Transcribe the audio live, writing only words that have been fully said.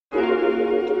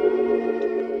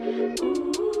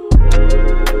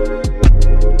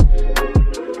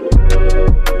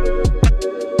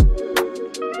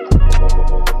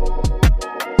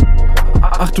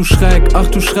du Schreck, ach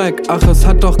du Schreck, ach es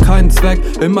hat doch keinen Zweck.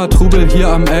 Immer Trubel hier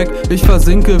am Eck, ich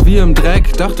versinke wie im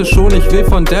Dreck. Dachte schon, ich weh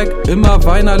von Deck, immer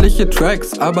weinerliche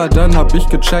Tracks. Aber dann hab ich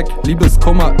gecheckt,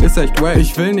 Liebeskummer ist echt wack.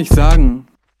 Ich will nicht sagen,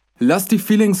 lass die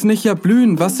Feelings nicht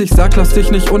erblühen, was ich sag, lass dich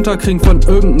nicht unterkriegen von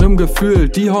irgendeinem Gefühl.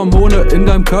 Die Hormone in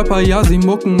deinem Körper, ja, sie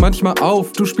mucken manchmal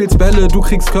auf. Du spielst Bälle, du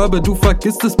kriegst Körbe, du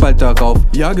vergisst es bald darauf.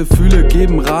 Ja, Gefühle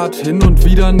geben Rat, hin und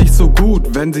wieder nicht so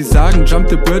gut. Wenn sie sagen, jump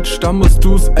the bridge, dann musst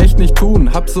du's echt nicht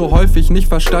tun. Hab so häufig nicht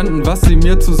verstanden, was sie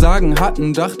mir zu sagen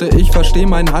hatten. Dachte, ich versteh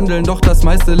mein Handeln, doch das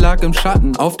meiste lag im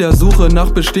Schatten. Auf der Suche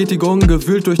nach Bestätigung,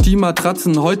 gewühlt durch die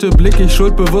Matratzen. Heute blick ich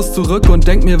schuldbewusst zurück und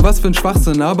denk mir, was für ein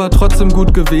Schwachsinn, aber trotzdem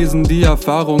gut gewesen, die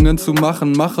Erfahrungen zu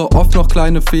machen. Mache oft noch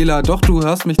kleine Fehler, doch du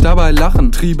hörst mich dabei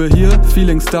lachen. Triebe hier,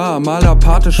 Feelings da, mal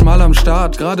apathisch, mal am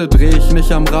Start. Gerade dreh ich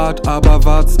nicht am Rad, aber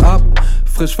wart's ab.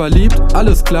 Frisch verliebt,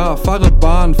 alles klar, fahre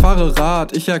Bahn, fahre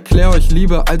Rad. Ich erklär euch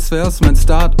Liebe, als wär's mein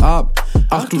Start-up.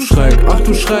 Ach du Schreck,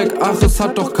 ach es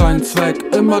hat doch keinen Zweck.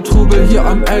 Immer Trubel hier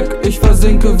am Eck, ich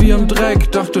versinke wie im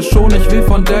Dreck. Dachte schon, ich weh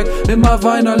von Deck, immer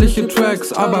weinerliche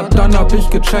Tracks. Aber dann hab ich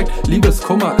gecheckt,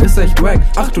 Liebeskummer ist echt wack.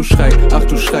 Ach du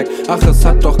Schreck, ach es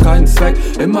hat doch keinen Zweck.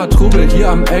 Immer Trubel hier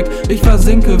am Eck, ich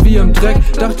versinke wie im Dreck.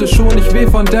 Dachte schon, ich weh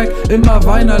von Deck, immer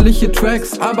weinerliche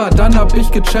Tracks. Aber dann hab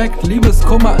ich gecheckt,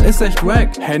 Liebeskummer ist echt wack.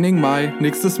 Henning Mai,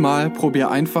 nächstes Mal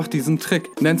probier einfach diesen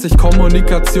Trick. Nennt sich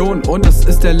Kommunikation und es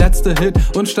ist der letzte Hit.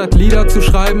 Und statt Lieder zu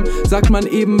schreiben, sagt man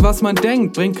eben, was man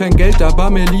denkt. Bringt kein Geld, aber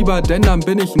mir lieber, denn dann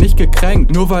bin ich nicht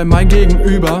gekränkt. Nur weil mein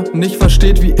Gegenüber nicht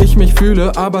versteht, wie ich mich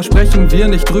fühle. Aber sprechen wir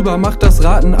nicht drüber, macht das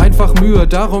Raten einfach Mühe.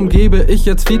 Darum gebe ich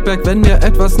jetzt Feedback, wenn mir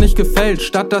etwas nicht gefällt.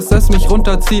 Statt dass es mich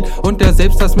runterzieht und der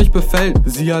Selbsthass mich befällt.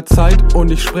 Sie hat Zeit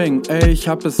und ich spring, ey, ich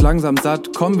hab es langsam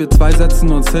satt. Komm, wir zwei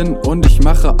setzen uns hin und ich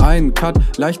mache einen Cut.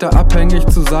 Leichter abhängig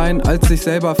zu sein, als sich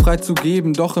selber frei zu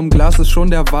geben. Doch im Glas ist schon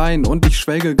der Wein und ich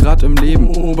schwelge grad im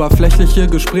Leben. Oberflächliche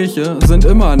Gespräche sind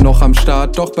immer noch am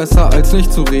Start. Doch besser als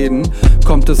nicht zu reden,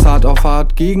 kommt es hart auf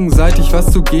hart. Gegenseitig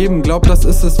was zu geben, glaub das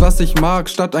ist es, was ich mag.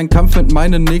 Statt ein Kampf mit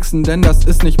meinen Nächsten, denn das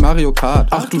ist nicht Mario Kart.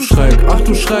 Ach du Schreck,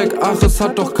 ach es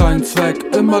hat doch keinen Zweck.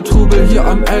 Immer Trubel hier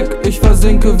am Eck, ich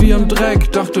versinke wie im Dreck.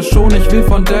 Dachte schon, ich weh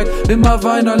von Deck, immer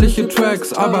weinerliche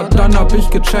Tracks. Aber dann hab ich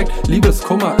gecheckt,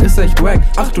 Liebeskummer ist echt wack.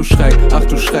 Ach du Schreck,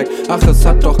 ach es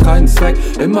hat doch keinen Zweck.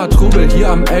 Immer Trubel hier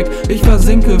am Eck, ich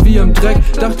versinke wie im Dreck.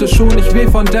 Dachte schon, ich weh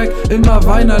von Deck, immer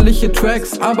weinerliche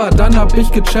Tracks. Aber dann hab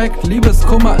ich gecheckt,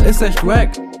 Liebeskummer ist echt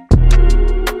wack.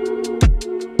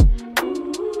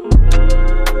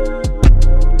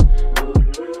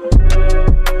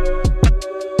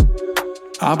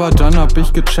 Aber dann hab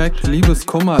ich gecheckt,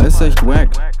 Liebeskummer ist echt wack.